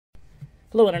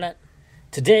Hello, Internet.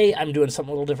 Today I'm doing something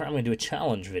a little different. I'm going to do a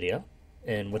challenge video.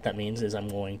 And what that means is I'm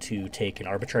going to take an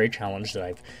arbitrary challenge that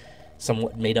I've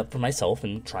somewhat made up for myself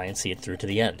and try and see it through to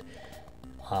the end.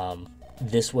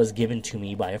 This was given to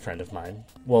me by a friend of mine.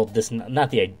 Well, this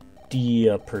not the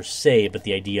idea per se, but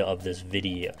the idea of this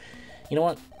video. You know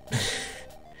what?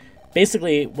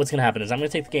 Basically, what's going to happen is I'm going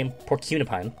to take the game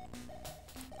Porcunipine.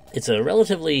 It's a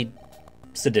relatively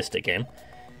sadistic game.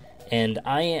 And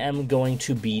I am going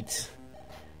to beat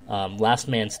Last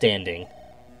Man Standing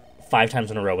 5 times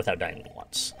in a row without dying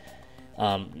once.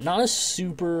 Not a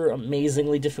super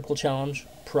amazingly difficult challenge.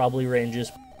 Probably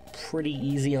ranges pretty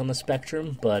easy on the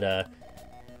spectrum, but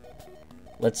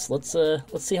let's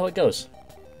see how it goes.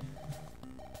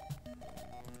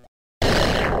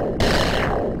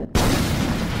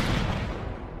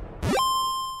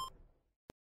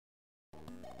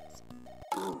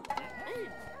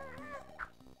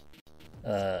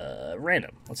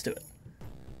 Random. Let's do it.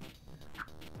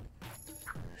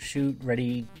 Shoot,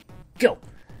 ready, go!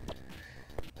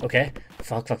 Okay.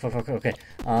 Fuck, okay.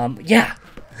 Yeah!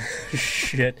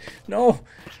 Shit. No!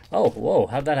 Oh, whoa,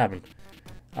 how'd that happen?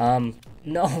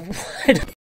 No,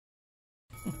 what?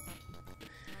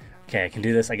 Okay, I can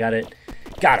do this, I got it.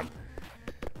 Got him!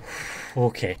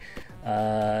 Okay.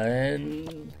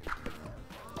 And...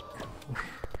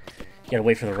 gotta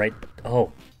wait for the right...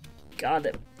 Oh.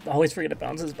 God, I always forget it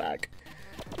bounces back.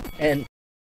 And...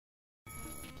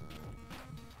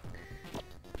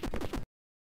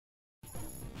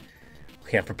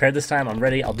 okay, I'm prepared this time. I'm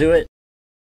ready. I'll do it.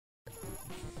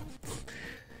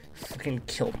 Fucking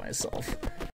killed myself.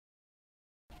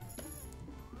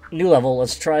 New level.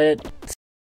 Let's try it.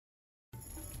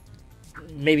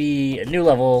 Maybe a new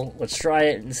level. Let's try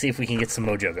it and see if we can get some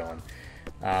mojo going.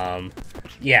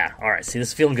 Yeah. All right. See, this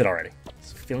is feeling good already.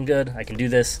 It's feeling good. I can do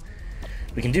this.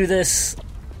 We can do this.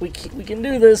 We can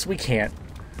do this. We can't.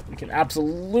 We can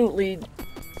absolutely...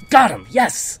 got him!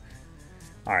 Yes!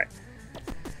 Alright.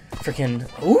 Freaking...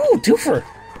 ooh, twofer!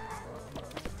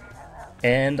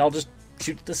 And I'll just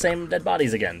shoot the same dead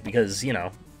bodies again, because, you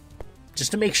know,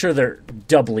 just to make sure they're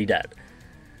doubly dead.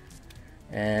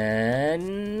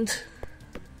 And...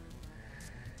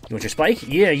 you want your spike?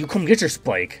 Yeah, you come get your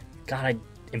spike! God, I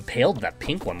impaled that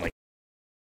pink one, like...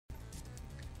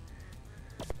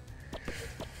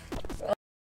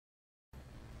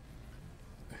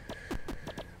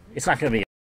 it's not gonna be...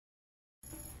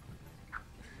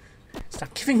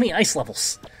 stop giving me ice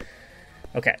levels!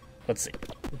 Okay, let's see.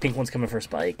 The pink one's coming for a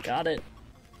spike. Got it.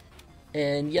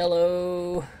 And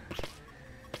yellow...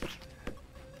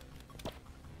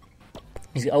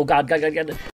 oh god.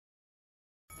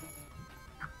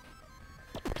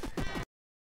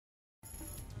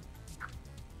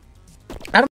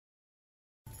 Adam!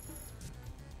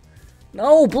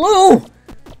 No, blue!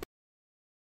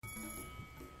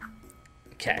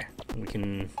 Okay, we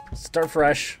can start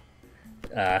fresh.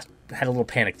 Had a little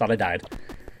panic, thought I died.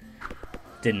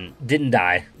 Didn't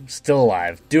die. Still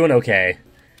alive. Doing okay.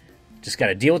 Just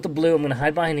gotta deal with the blue. I'm gonna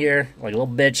hide behind here like a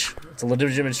little bitch. It's a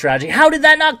legitimate strategy. How did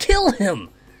that not kill him?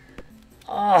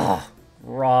 Oh,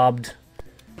 robbed.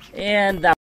 And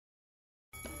that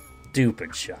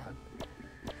stupid shot.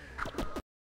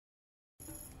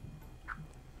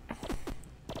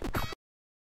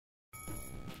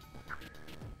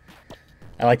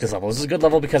 I like this level. This is a good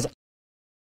level because...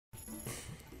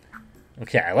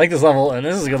 okay, I like this level, and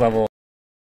this is a good level.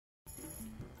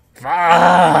 Fuck!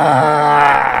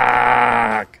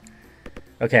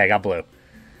 Okay, I got blue.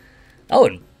 Oh,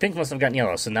 and pink must have gotten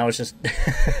yellow, so now it's just...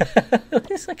 at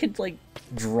least I could, like,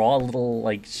 draw little,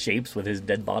 like, shapes with his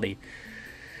dead body.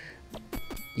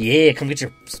 Yeah, come get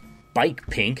your spike,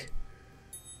 pink.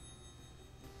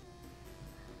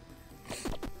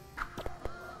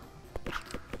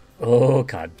 Oh,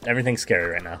 God. Everything's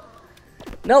scary right now.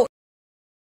 No!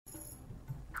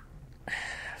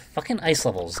 Fucking ice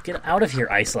levels. Get out of here,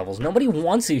 ice levels. Nobody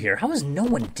wants you here. How is no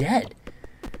one dead?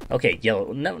 Okay,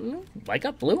 yellow. No, I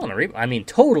got blue on the reap. I mean,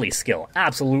 totally skill.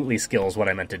 Absolutely skill is what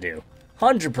I meant to do.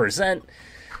 100%.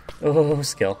 Oh,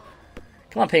 skill.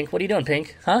 Come on, pink. What are you doing,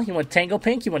 pink? Huh? You want tango,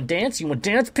 pink? You want dance? You want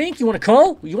dance, pink? You want to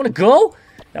go? You want to go?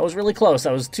 That was really close.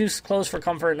 That was too close for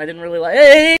comfort, and I didn't really like...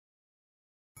 hey!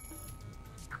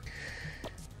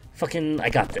 Fucking, I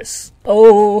got this.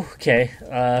 Oh, okay.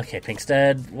 Okay, pink's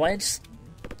dead. Why just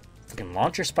fucking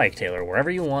launch your spike, Taylor, wherever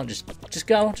you want. Just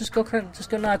go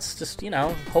nuts. Just, you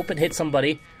know, hope it hits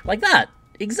somebody like that.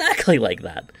 Exactly like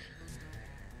that.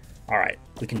 All right,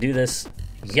 we can do this.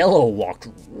 Yellow walked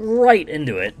right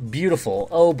into it. Beautiful.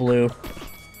 Oh, blue,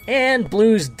 and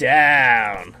blue's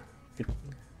down.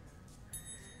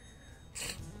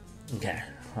 Okay.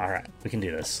 All right, we can do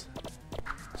this.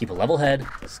 Keep a level head.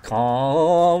 It's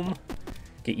calm.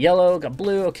 Get yellow, got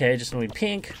blue. Okay, just need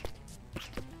pink.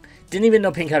 Didn't even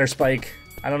know pink had her spike.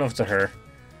 I don't know if it's a her.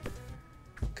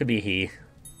 Could be a he.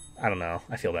 I don't know.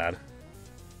 I feel bad.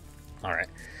 Alright.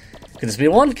 Could this be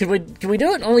one? Can we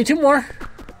do it? Only 2 more.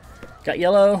 Got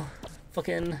yellow.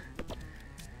 Fucking.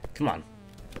 Come on.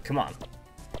 Come on.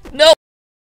 No!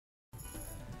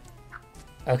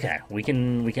 Okay, we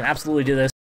can absolutely do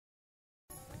this.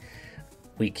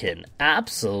 We can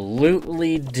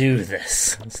absolutely do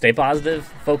this. Stay positive.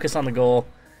 Focus on the goal.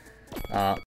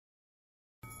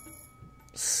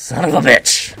 Son of a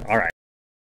bitch! Alright.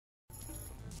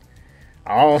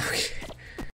 Oh.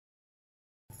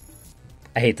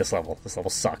 I hate this level. This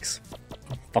level sucks.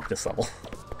 Fuck this level.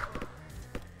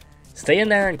 Stay in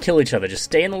there and kill each other. Just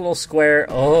stay in the little square.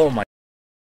 Oh my.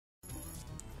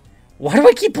 Why do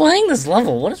I keep playing this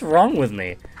level? What is wrong with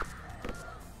me?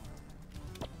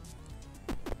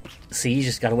 See, you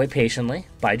just gotta wait patiently.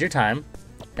 Bide your time.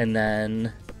 And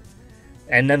then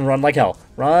run like hell.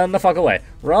 Run the fuck away.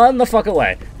 Run the fuck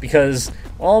away. Because,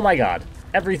 oh my god.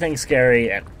 Everything's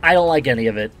scary, and I don't like any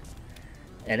of it.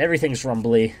 And everything's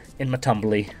rumbly in my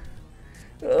tumbly.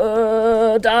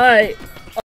 Die!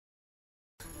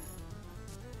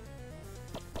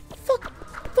 Fuck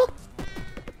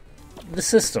the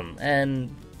system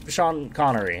and Sean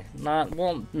Connery.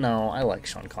 Well, no, I like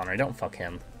Sean Connery. Don't fuck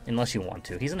him unless you want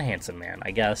to. He's a handsome man,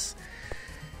 I guess.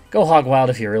 Go hog wild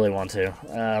if you really want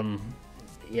to.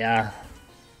 Yeah,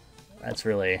 that's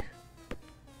really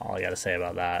all I gotta say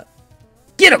about that.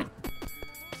 Get him!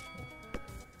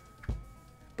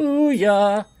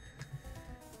 Booyah!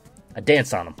 I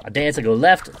danced on him. I dance, I go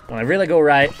left. When I really go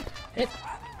right,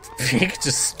 he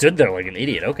just stood there like an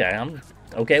idiot. Okay, I'm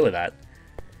okay with that.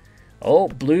 Oh,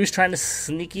 blue's trying to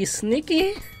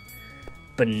sneaky,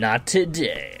 but not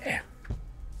today.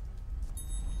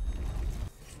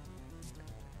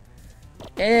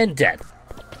 And dead.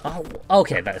 Oh,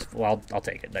 okay, well, I'll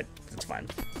take it. That's fine.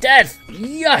 Death!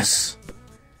 Yes!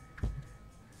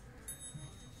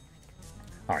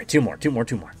 Alright, 2 more.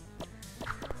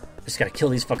 Just gotta kill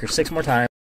these fuckers 6 more times.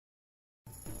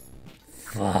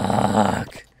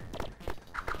 Fuck.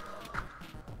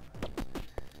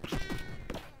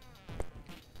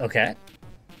 Okay.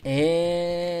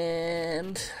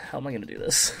 And how am I gonna do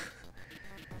this?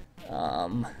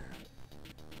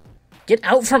 Get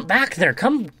out from back there.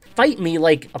 Come fight me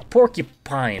like a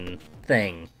porcupine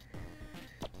thing.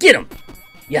 Get him!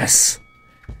 Yes!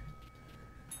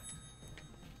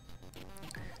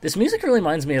 This music really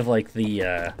reminds me of, like,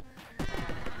 the,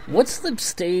 what's the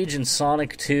stage in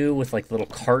Sonic 2 with, like, little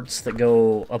carts that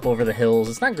go up over the hills?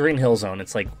 It's not Green Hill Zone,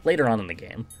 it's, like, later on in the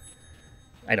game.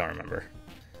 I don't remember.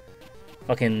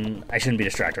 Fucking, I shouldn't be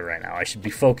distracted right now. I should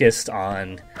be focused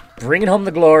on bringing home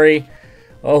the glory.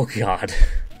 Oh, God.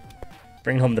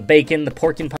 Bringing home the bacon, the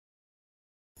porcupine.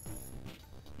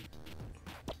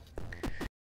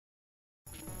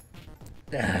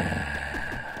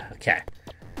 Okay.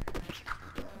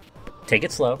 Take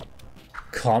it slow.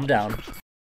 Calm down.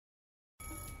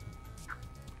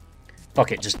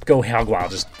 Fuck it, just go hog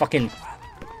wild. Just fucking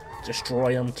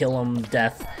destroy him, kill him,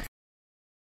 death.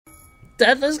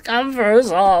 Death has come for us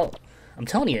all. I'm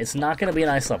telling you, it's not gonna be a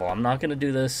nice level. I'm not gonna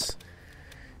do this.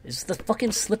 It's the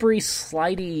fucking slippery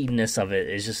slidiness of it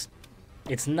is just...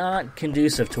 It's not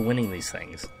conducive to winning these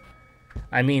things.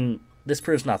 I mean, this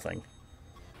proves nothing.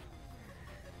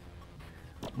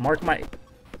 Mark my...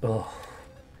 Oh.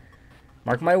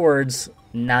 Mark my words,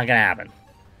 not gonna happen.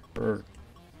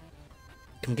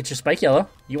 Come get your spike yellow.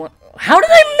 You want... How did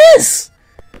I miss?!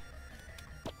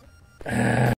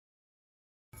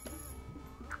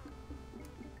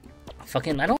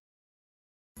 Fucking, I don't...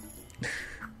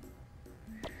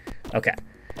 Okay.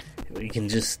 We can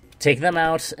just take them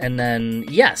out, and then...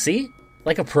 Yeah, see?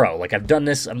 Like a pro. Like, I've done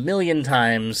this a million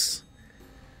times.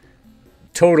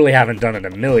 Totally haven't done it a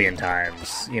million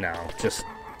times. You know, just...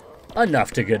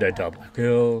 enough to get a double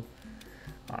kill.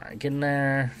 Alright, get in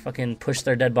there. Fucking push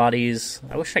their dead bodies.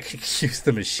 I wish I could use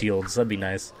them as shields. That'd be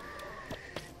nice.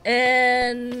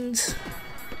 And...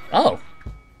 Oh.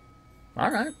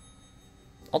 Alright.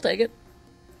 I'll take it.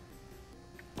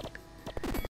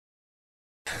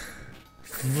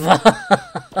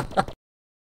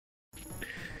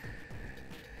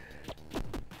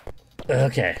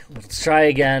 Okay, let's try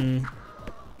again.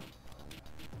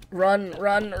 Run.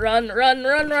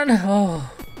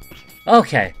 Oh.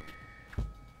 Okay.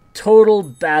 Total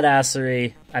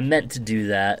badassery. I meant to do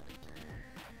that.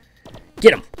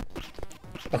 Get him.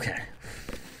 Okay.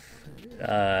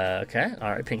 Okay.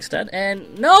 Alright, Pink's dead.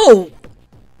 And no!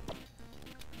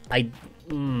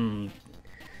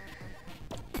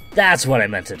 That's what I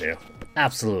meant to do.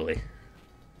 Absolutely.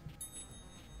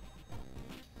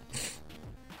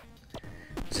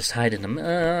 Just hide in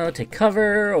the... take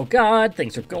cover. Oh god,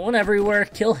 things are going everywhere.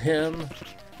 Kill him.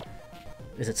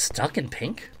 Is it stuck in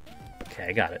pink? Okay,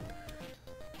 I got it.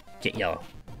 Get yellow.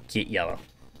 Get yellow.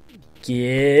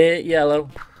 Get yellow.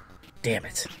 Damn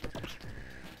it.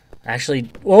 Actually,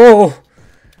 whoa!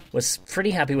 Was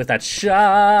pretty happy with that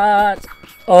shot.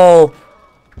 Oh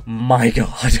my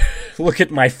god. Look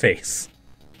at my face.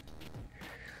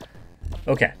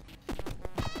 Okay.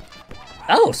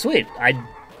 Oh, sweet.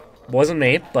 Wasn't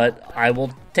me, but I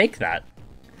will take that.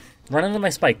 Run into my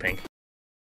spike pink.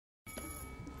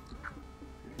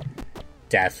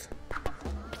 Death.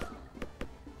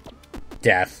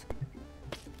 Death.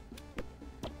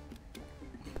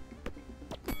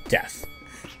 Death.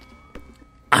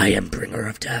 I am bringer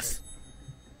of death.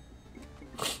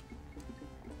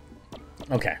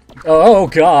 Okay. Oh,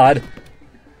 God.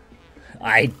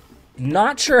 I'm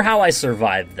not sure how I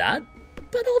survived that,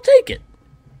 but I'll take it.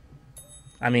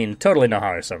 I mean, totally know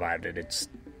how I survived it. It's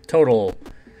total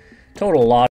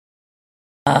loss.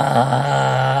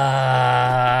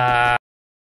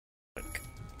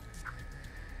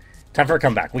 Time for a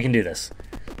comeback. We can do this.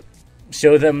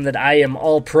 Show them that I am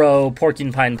all-pro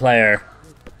Porcunipine player.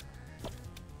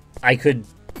 I could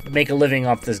make a living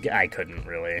off this game. I couldn't,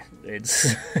 really.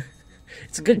 It's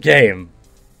it's a good game,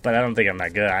 but I don't think I'm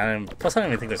that good. Plus, I don't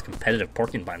even think there's competitive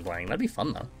Porcunipine playing. That'd be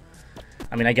fun, though.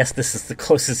 I mean, I guess this is the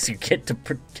closest you get to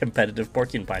competitive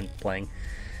Porcunipine playing.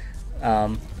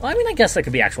 Well, I mean, I guess there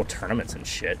could be actual tournaments and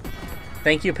shit.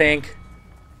 Thank you, Pink.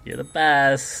 You're the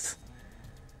best.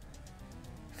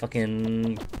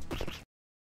 Fucking...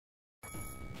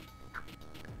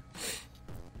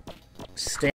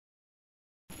 Stand.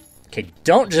 Okay,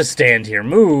 don't just stand here.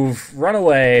 Move. Run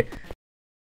away.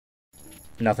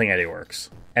 Nothing Eddie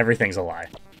works. Everything's a lie.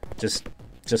 Just...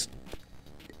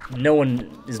 No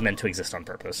one is meant to exist on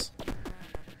purpose.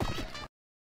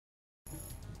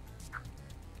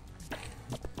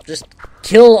 Just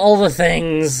kill all the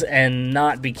things and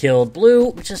not be killed.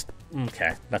 Blue, just...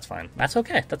 Okay, that's fine. That's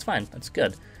okay. That's fine. That's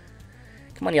good.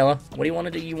 Come on, yellow. What do you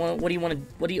want to do? What do you want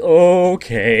to...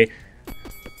 Okay.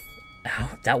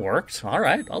 Oh, that worked.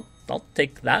 Alright, I'll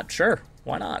take that. Sure.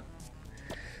 Why not?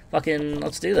 Fucking,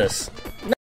 let's do this.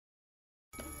 No.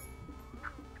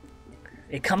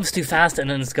 It comes too fast and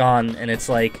then it's gone, and it's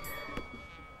like...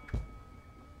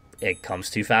 It comes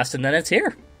too fast and then it's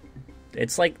here.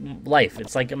 It's like life.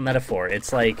 It's like a metaphor.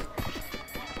 It's like...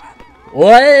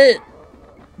 What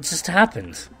just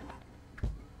happened?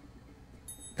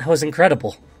 That was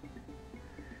incredible.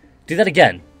 Do that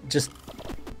again. Just...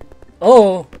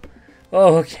 Oh,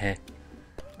 okay.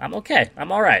 I'm okay.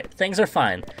 I'm alright. Things are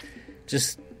fine.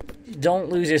 Just don't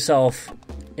lose yourself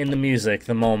in the music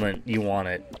the moment you want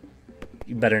it.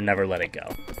 You better never let it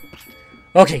go.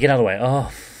 Okay, get out of the way. Oh,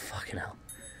 fucking hell.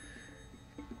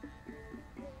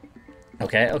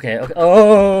 Okay.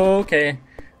 Oh, okay.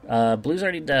 Blue's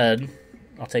already dead.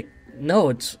 I'll take... No,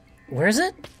 it's... Where is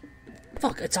it?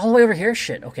 Fuck, it's all the way over here?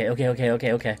 Shit. Okay.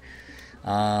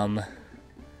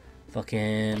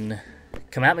 Fucking...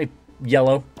 Come at me,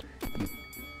 yellow. You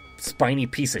spiny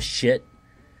piece of shit.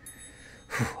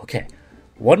 Whew, okay.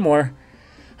 One more.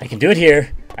 I can do it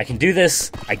here. I can do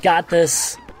this. I got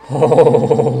this.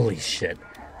 Holy shit.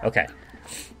 Okay.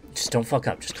 Just don't fuck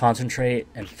up. Just concentrate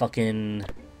and fucking...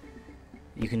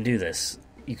 You can do this.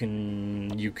 You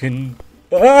can...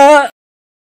 Ah!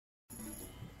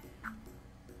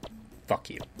 Fuck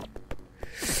you.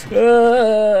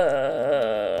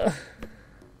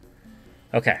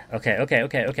 Okay.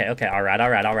 Alright.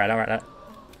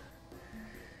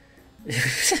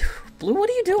 Blue, what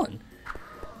are you doing?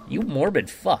 You morbid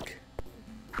fuck.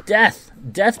 Death.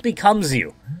 Death becomes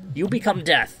you. You become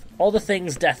death. All the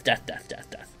things, death. Death.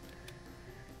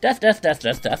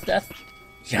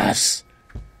 Yes!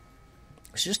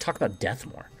 We should just talk about death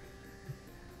more.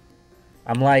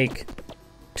 I'm like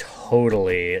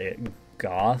totally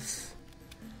goth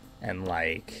and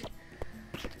like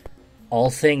all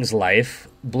things life.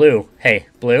 Blue, hey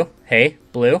blue. Hey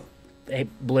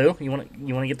blue, you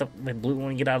wanna get the blue?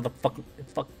 Want to get out of the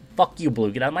fuck you,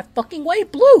 blue? Get out of my fucking way,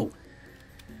 blue!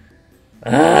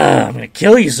 I'm gonna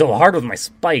kill you so hard with my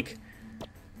spike.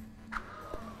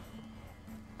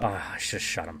 I should have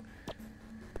shot him.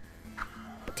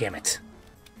 Damn it.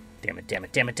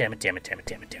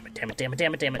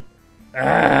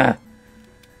 Ah!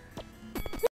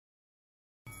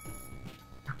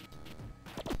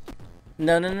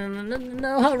 No.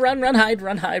 Run, hide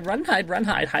and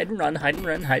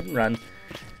run.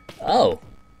 Oh.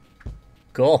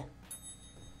 Cool.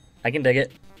 I can dig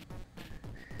it.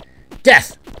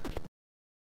 Death!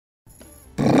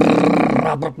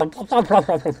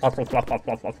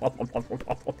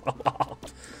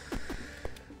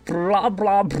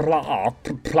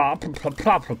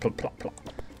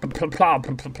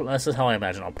 This is how I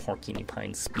imagine all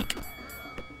porcunipines speak.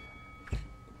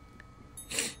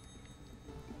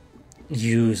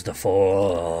 Use the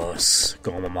force,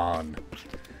 Gomamon.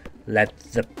 Let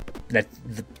the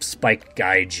spike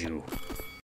guide you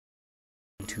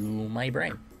into my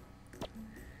brain.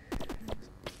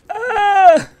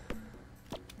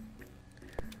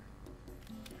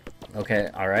 Okay,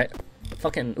 alright.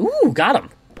 Fucking, ooh, got him.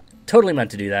 Totally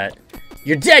meant to do that.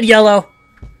 You're dead, Yellow!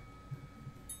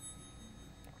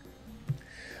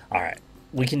 Alright,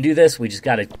 we can do this. We just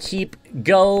gotta keep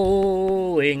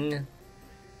going.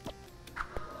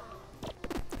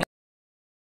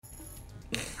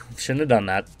 Shouldn't have done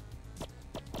that.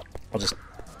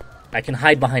 I can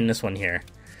hide behind this one here.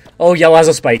 Oh, Yellow has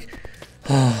a spike.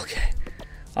 Oh, okay.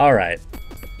 Alright.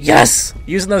 Yes!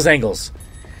 Using those angles.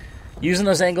 Using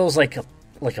those angles like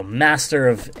a master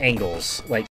of angles.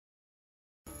 Like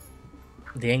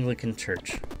the Anglican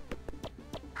Church.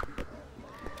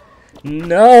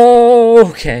 No!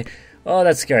 Okay. Oh,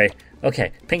 that's scary.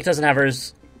 Okay. Pink doesn't have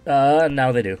hers.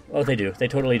 Now they do. Oh, they do. They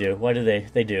totally do. Why do they?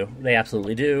 They do. They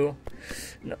absolutely do.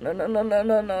 No, no, no, no, no,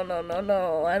 no, no, no, no,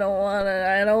 no. I don't want it.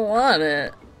 I don't want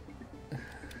it.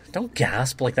 Don't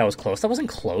gasp like that was close. That wasn't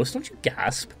close. Don't you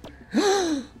gasp.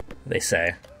 They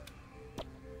say.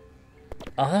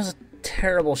 Oh, that was a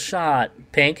terrible shot.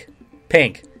 Pink.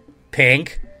 Pink.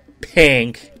 Pink.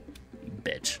 Pink. You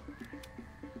bitch.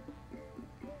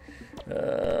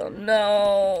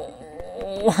 No.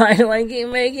 Why do I keep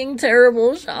making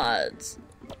terrible shots?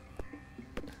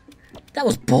 That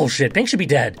was bullshit. Pink should be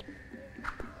dead.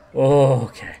 Oh,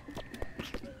 okay.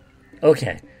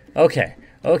 Okay. Okay.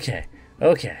 Okay.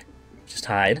 Okay. Just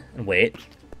hide and wait.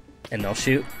 And they'll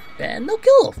shoot. And they'll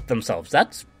kill themselves.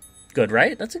 That's good,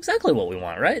 right? That's exactly what we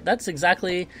want, right? That's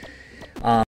exactly...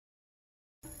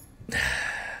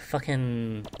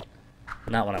 fucking...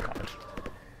 not what I wanted.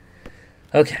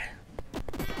 Okay.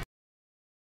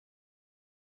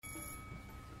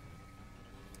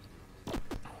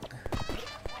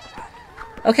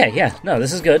 Okay, yeah. No,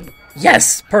 this is good.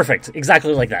 Yes! Perfect.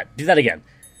 Exactly like that. Do that again.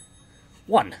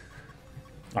 1.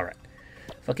 Alright.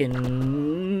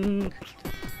 Fucking...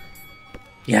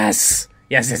 Yes!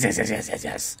 Yes, yes, yes, yes, yes, yes,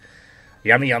 yes.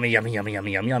 Yummy, yummy, yummy, yummy,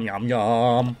 yummy, yum, yum, yum,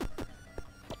 yum.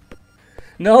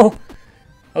 No!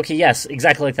 Okay, yes,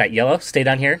 exactly like that. Yellow, stay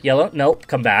down here. Yellow, nope,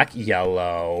 come back.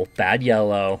 Yellow. Bad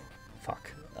yellow.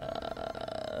 Fuck.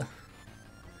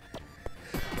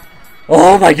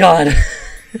 Oh my god!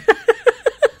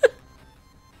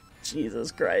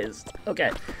 Jesus Christ.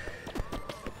 Okay.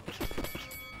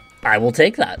 I will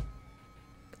take that.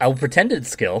 I will pretend it's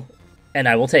skill, and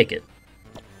I will take it.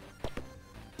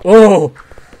 Oh!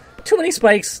 Too many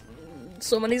spikes.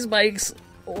 So many spikes.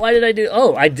 Why did I do...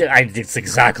 Oh, it's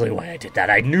exactly why I did that.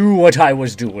 I knew what I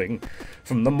was doing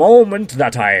from the moment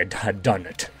that I had done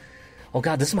it. Oh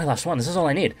god, this is my last one. This is all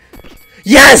I need.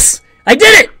 Yes! I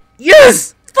did it!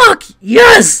 Yes! Fuck!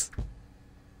 Yes!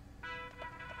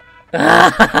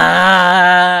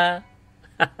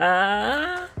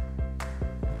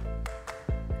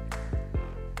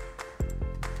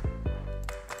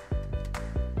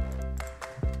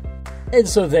 And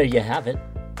so there you have it.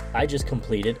 I just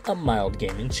completed a mild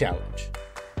gaming challenge.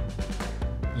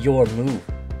 Your move,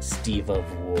 Steve of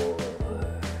War.